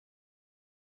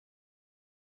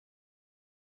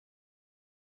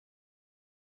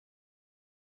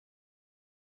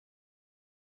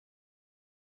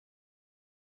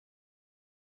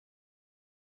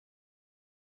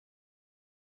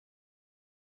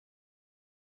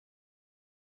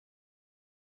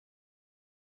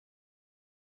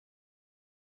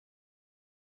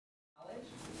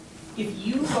If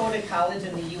you go to college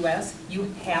in the US, you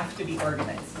have to be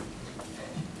organized.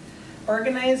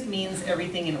 Organized means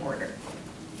everything in order.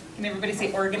 Can everybody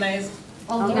say organized?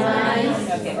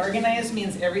 Organized. Okay, organized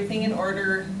means everything in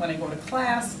order. When I go to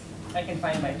class, I can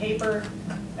find my paper.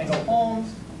 I go home,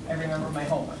 I remember my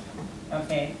homework.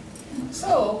 Okay?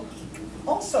 So,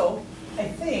 also, I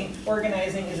think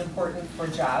organizing is important for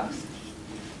jobs.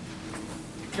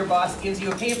 Your boss gives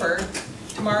you a paper.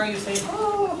 Tomorrow you say,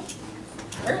 oh,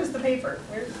 where is the paper?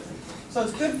 So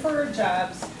it's good for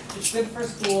jobs, it's good for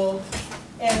school,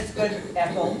 and it's good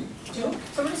at home too.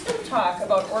 So we're just going to talk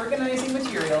about organizing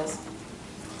materials,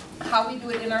 how we do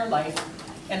it in our life,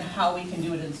 and how we can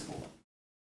do it in school.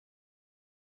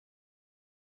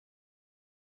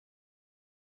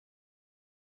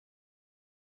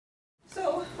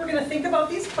 So we're going to think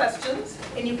about these questions,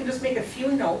 and you can just make a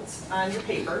few notes on your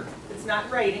paper. It's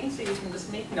not writing, so you can just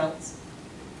make notes.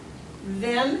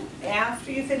 Then,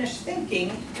 after you finish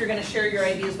thinking, you're going to share your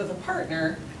ideas with a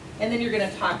partner, and then you're going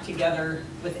to talk together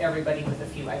with everybody with a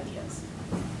few ideas.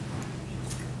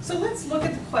 So let's look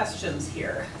at the questions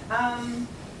here.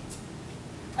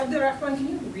 Abdurrahman, can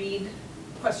you read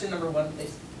question number 1,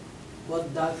 please?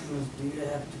 What documents do you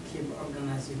have to keep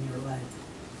organized in your life?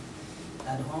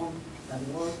 At home, at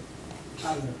work,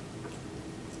 other?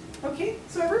 Okay,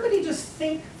 so everybody just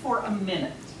think for a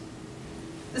minute.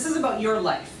 This is about your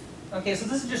life. Okay, so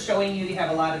this is just showing you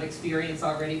have a lot of experience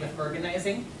already with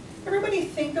organizing. Everybody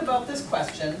think about this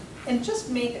question and just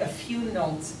make a few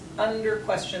notes under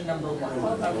question number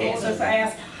 1. Okay, so if I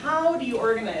ask, how do you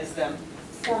organize them?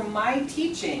 For my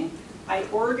teaching, I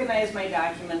organize my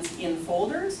documents in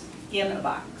folders in a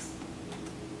box.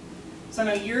 So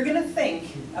now you're going to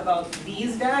think about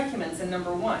these documents in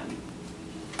number 1.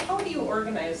 How do you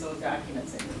organize those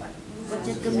documents in your life? What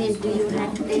document do you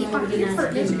have to keep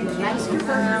organized?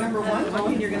 Number 1,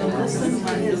 and you're going to listen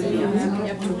to his answer.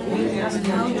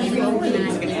 How do you organize?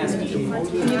 He's going to ask you. You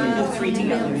can do 3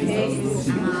 together.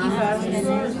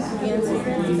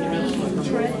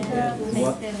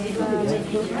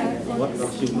 What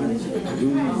documents do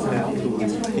you have to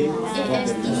keep? It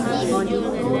is easy for you to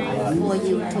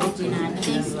organize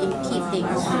things and keep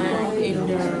things organized.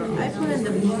 I put in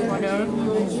the folder.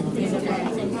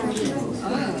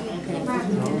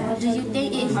 Do you think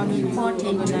it's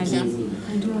important to keep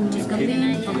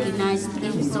document organized?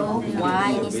 If so, why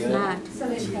is not?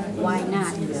 Why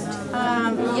not?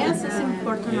 Yes, it's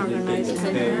important to organize it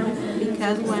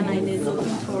because when I need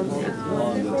looking for it,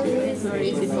 it's very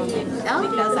easy for me.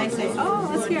 Because I say,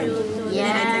 oh, it's here.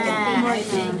 Yeah,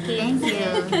 thank you.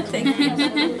 Thank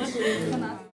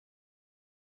you.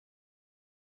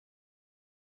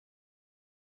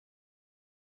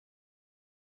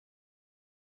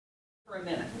 For a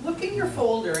minute. Look in your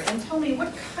folder and tell me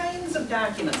what kinds of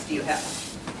documents do you have?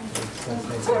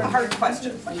 Sort of a hard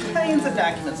question. What kinds of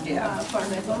documents do you have? For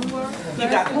my homework. You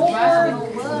got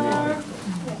homework.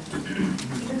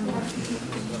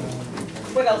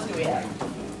 What else do we have?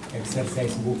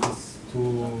 Exercise books to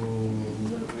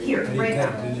Here, right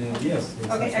now. Yes.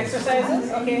 Okay,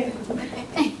 exercises, okay.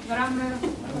 Grammar.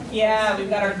 Yeah, we've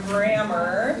got our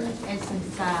grammar.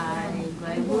 Exercise.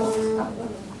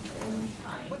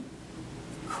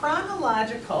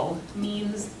 Chronological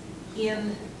means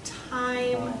in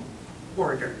time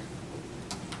order.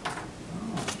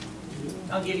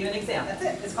 I'll give you an example. That's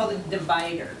it. It's called a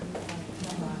divider.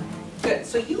 Good.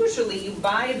 So usually you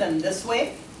buy them this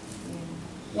way.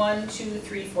 1, 2,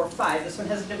 3, 4, 5. This one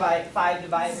has a 5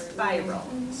 divider spiral.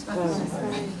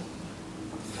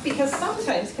 Because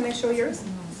sometimes, can I show yours?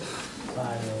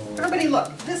 Everybody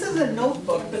look. This is a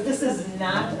notebook, but this is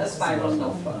not a spiral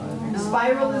notebook.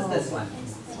 Spiral is this one.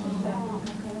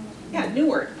 Yeah, new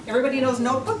word. Everybody knows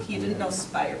notebook? You didn't know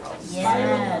spiral.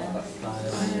 Spiral notebook.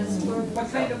 What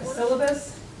kind of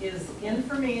syllabus is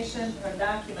information or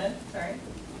document, sorry,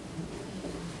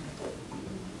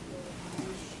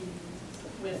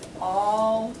 with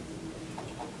all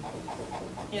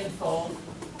info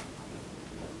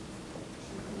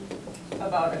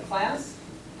about a class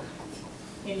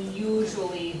and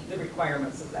usually the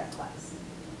requirements of that class.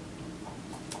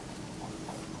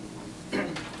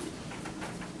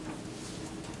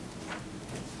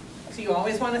 So you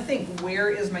always want to think, where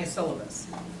is my syllabus?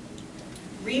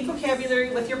 Read vocabulary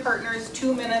with your partners,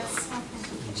 2 minutes.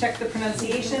 Check the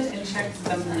pronunciation and check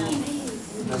the meaning.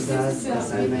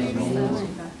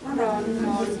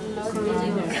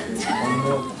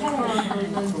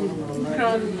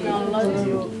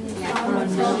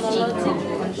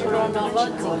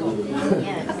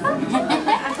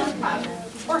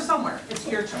 Or somewhere, it's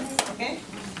your choice, okay?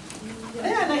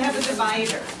 Then I have a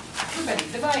divider.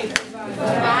 Everybody, divider.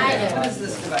 Divider. What is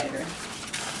this divider?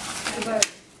 Can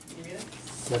you read it?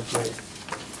 That's right.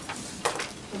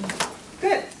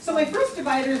 Good. So my first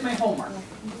divider is my homework.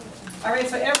 All right,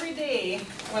 so every day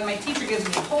when my teacher gives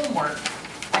me homework,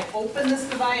 I open this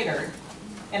divider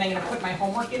and I'm going to put my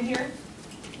homework in here.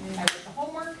 I write the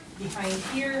homework. Behind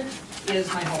here is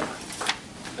my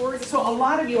homework. So a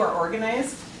lot of you are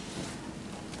organized.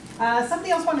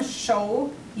 Something else want to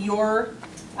show your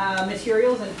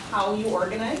materials and how you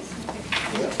organize?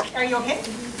 Are you okay?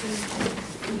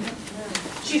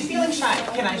 She's feeling shy.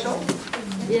 Can I show?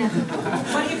 Yeah.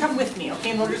 Why don't you come with me,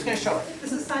 okay? And we're just going to show it.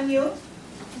 This is Sanyu.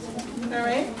 All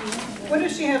right. What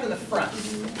does she have in the front?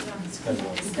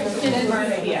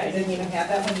 Yeah, I didn't even have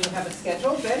that when you have a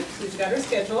schedule. Good. So she's got her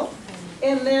schedule.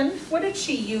 And then, what did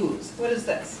she use? What is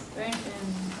this?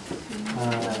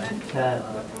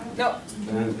 No.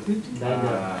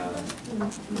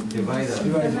 Divider.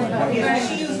 Yeah,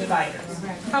 she used dividers.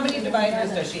 How many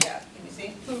dividers does she have? Can you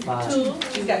see? 2.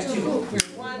 She's got 2. Here's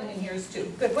 1 and here's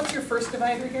 2. Good. What's your first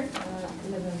divider here?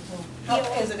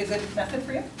 Is it a good method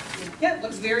for you? Yeah, it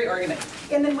looks very organized.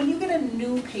 And then when you get a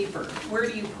new paper, where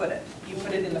do you put it? Do you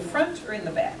put it in the front or in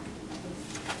the back?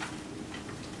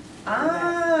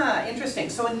 Ah, interesting.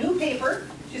 So a new paper,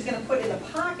 she's going to put in the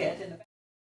pocket in the back.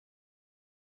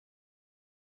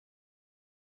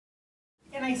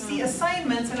 And I see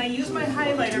assignments, and I use my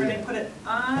highlighter and I put it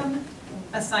on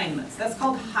assignments. That's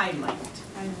called highlight.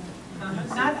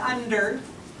 Not under,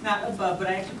 not above, but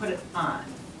I actually put it on.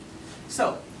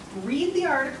 So read the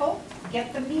article,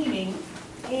 get the meaning,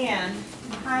 and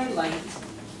highlight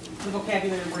the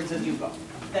vocabulary words as you go.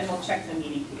 Then we'll check the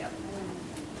meaning together.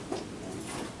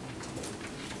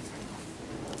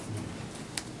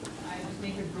 I just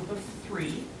make a group of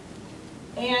 3.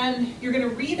 And you're going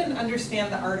to read and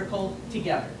understand the article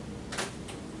together.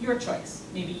 Your choice.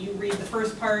 Maybe you read the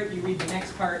first part, you read the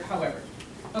next part, however.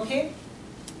 Okay?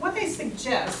 What I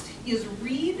suggest is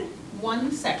read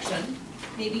one section,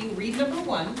 maybe you read number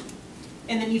 1,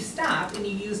 and then you stop and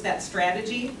you use that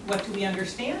strategy. What do we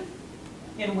understand?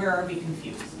 And where are we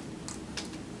confused?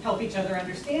 Help each other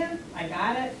understand. I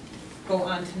got it. Go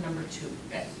on to number 2.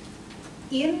 Good.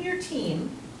 In your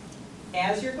team,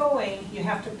 as you're going, you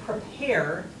have to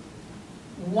prepare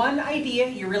one idea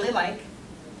you really like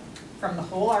from the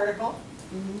whole article,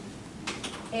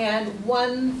 and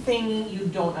one thing you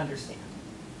don't understand.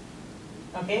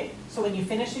 Okay? So when you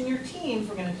finish in your teams,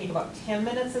 we're going to take about 10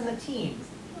 minutes in the teams.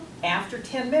 After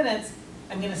 10 minutes,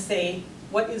 I'm going to say,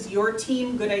 what is your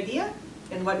team good idea?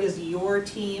 And what is your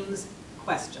team's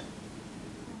question?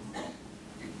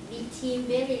 The team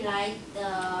very like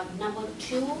the number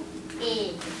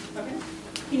 2A. Okay.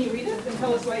 Can you read it and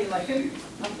tell us why you like it?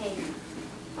 Okay.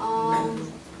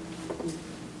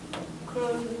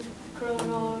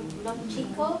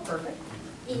 Chronological. Perfect.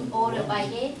 In order by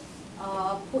date.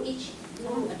 Put each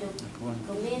new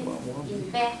document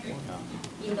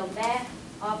in the back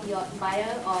of your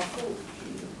binder, or put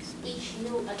each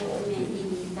new document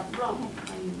in the front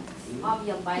of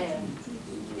your binder.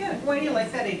 Yeah. Why do you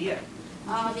like that idea?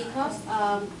 Because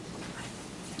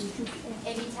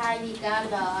every time we got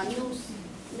the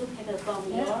new paper from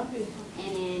you,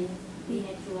 and we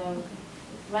had to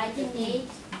write the date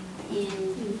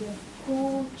and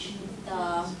put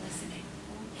the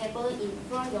paper in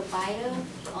front of your binder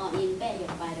or in back of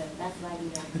your binder. That's why we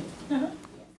like it.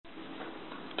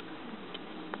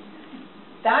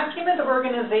 Document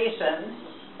organization,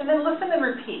 and then listen and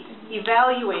repeat.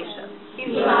 Evaluation.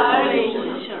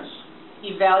 Evaluation.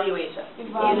 Evaluation.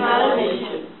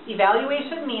 Evaluation.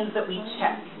 Evaluation means that we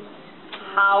check.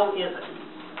 How is it?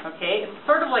 Okay? It's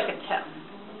sort of like a test.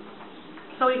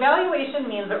 So evaluation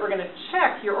means that we're going to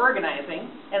check your organizing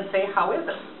and say, how is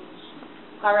it?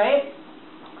 All right?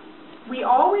 We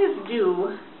always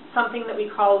do something that we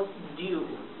call due.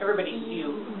 Everybody,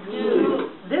 due. Due.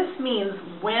 This means,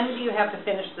 when do you have to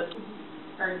finish this?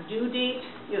 Our due date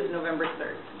is November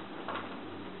 3rd.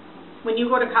 When you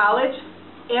go to college,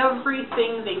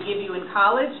 everything they give you in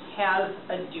college has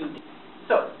a due date.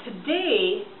 So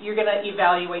today, you're going to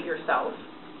evaluate yourself.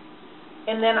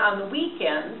 And then on the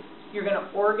weekend, you're going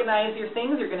to organize your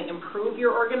things. You're going to improve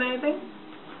your organizing.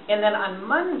 And then on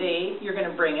Monday, you're going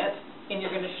to bring it, and you're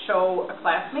going to show a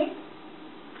classmate.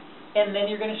 And then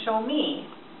you're going to show me.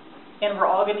 And we're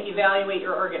all going to evaluate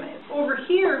your organizing. Over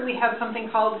here, we have something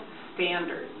called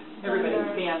standards. Everybody,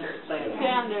 standards.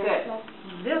 Standards.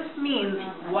 Good. This means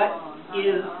what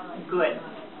is good.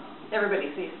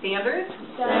 Everybody say standards.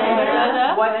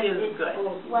 Standards. What is good?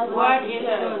 What is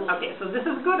good? Okay, so this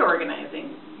is good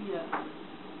organizing.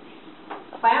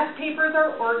 Class papers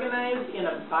are organized in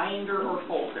a binder or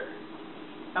folder.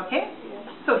 Okay?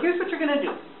 So here's what you're going to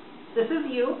do. This is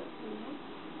you.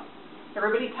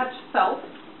 Everybody touch self.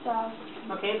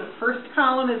 Okay, the first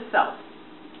column is self.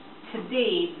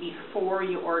 Today, before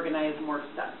you organize more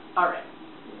stuff. All right.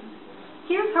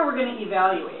 Here's how we're going to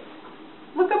evaluate.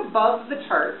 Look above the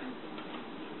chart.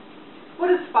 What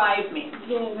does 5 mean?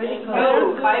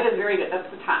 Oh, 5 is very good. That's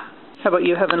the top. How about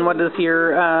you, Heaven? What is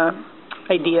your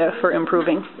idea for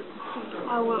improving?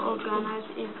 I will organize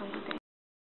everything.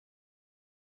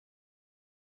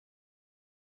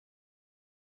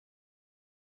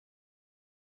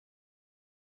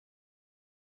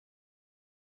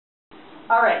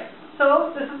 All right.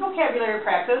 So this is vocabulary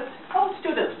practice. Oh,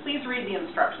 students, please read the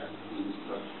instructions.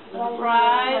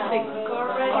 Write the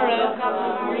correct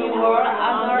vocabulary word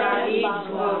under each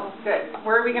word. Good.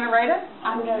 Where are we going to write it?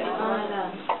 Under.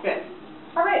 Good.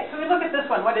 All right. So we look at this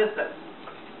one. What is this?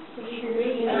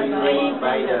 3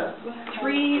 binder.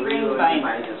 3 ring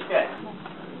binders. Good.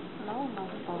 No,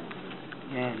 notebook.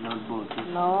 Yeah, notebook.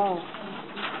 No.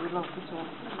 We love this one.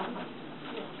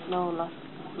 No,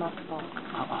 notebook.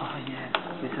 Oh, yeah.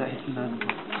 This one is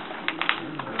notebook.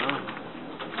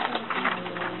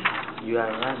 You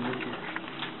are right, Mrs.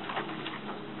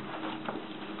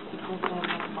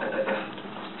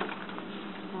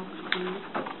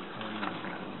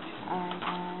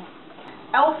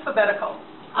 Alphabetical.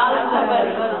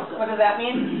 Alphabetical. What does that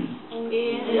mean?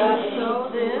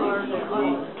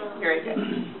 Very good.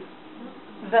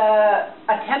 The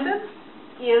attendance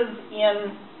is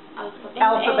in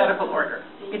alphabetical order.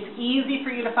 It's easy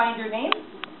for you to find your name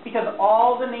because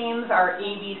all the names are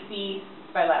ABC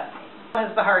by last name. One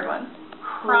is the hard one.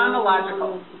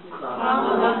 Chronological.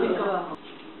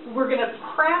 We're going to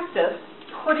practice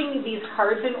putting these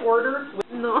cards in order.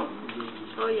 No.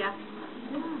 Oh, yeah.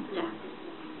 Yeah.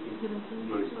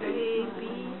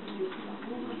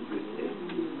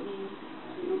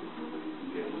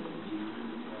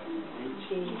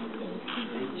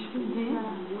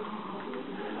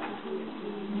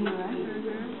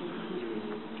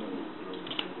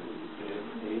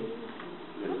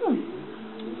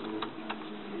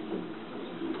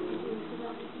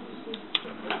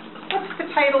 What's the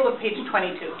title of page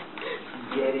 22?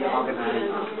 Getting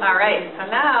organized. All right, so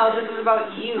now this is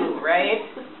about you, right?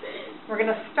 We're going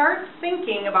to start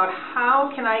thinking about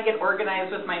how can I get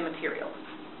organized with my materials.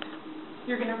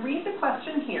 You're going to read the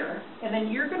question here, and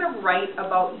then you're going to write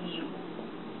about you.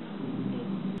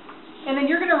 And then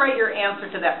you're going to write your answer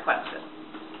to that question.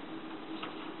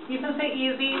 You can say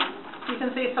easy, you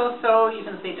can say so-so, you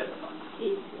can say difficult.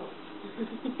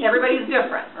 Everybody's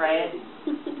different, right?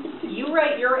 You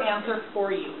write your answer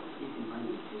for you.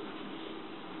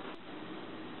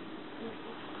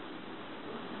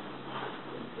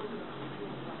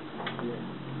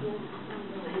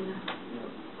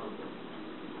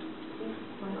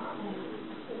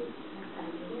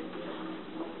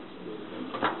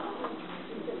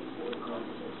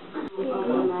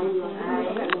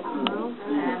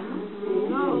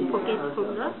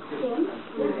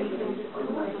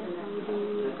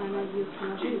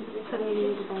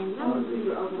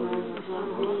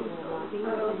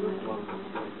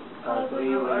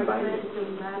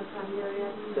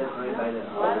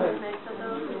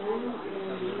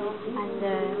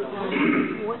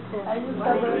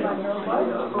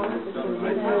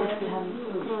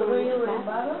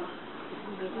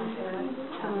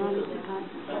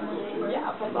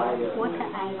 What idea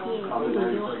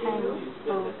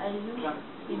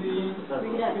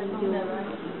do you have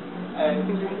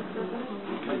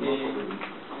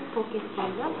focus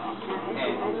folder?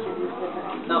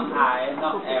 Not I,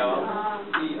 not L.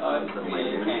 E, O,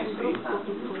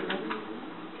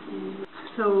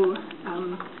 So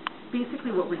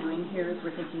basically what we're doing here is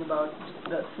we're thinking about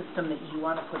the system that you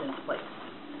want to put in place.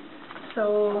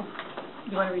 So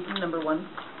you want to read number 1?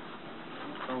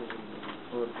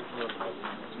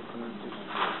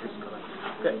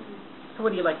 Good. So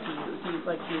what do you like to use? Do you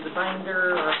like to use a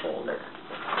binder or a folder?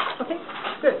 Okay,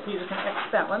 good. So you're just going to X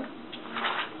that one.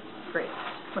 Great.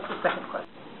 What's the second question?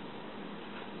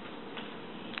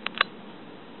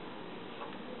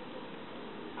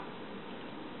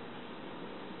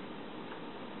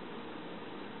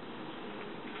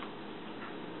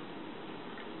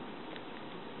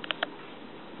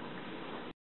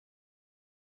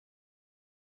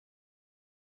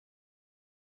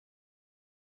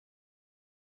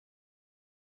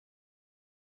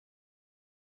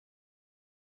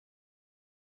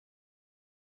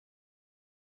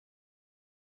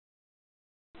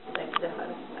 Like the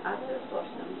first answer for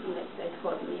something like that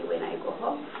for me when I go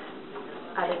home.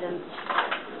 I didn't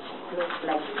look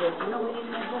like this. You know, when is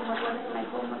my homework? What is my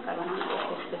homework? I don't know.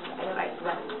 I write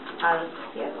what I'll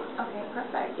yes. Okay,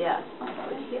 perfect. Yeah.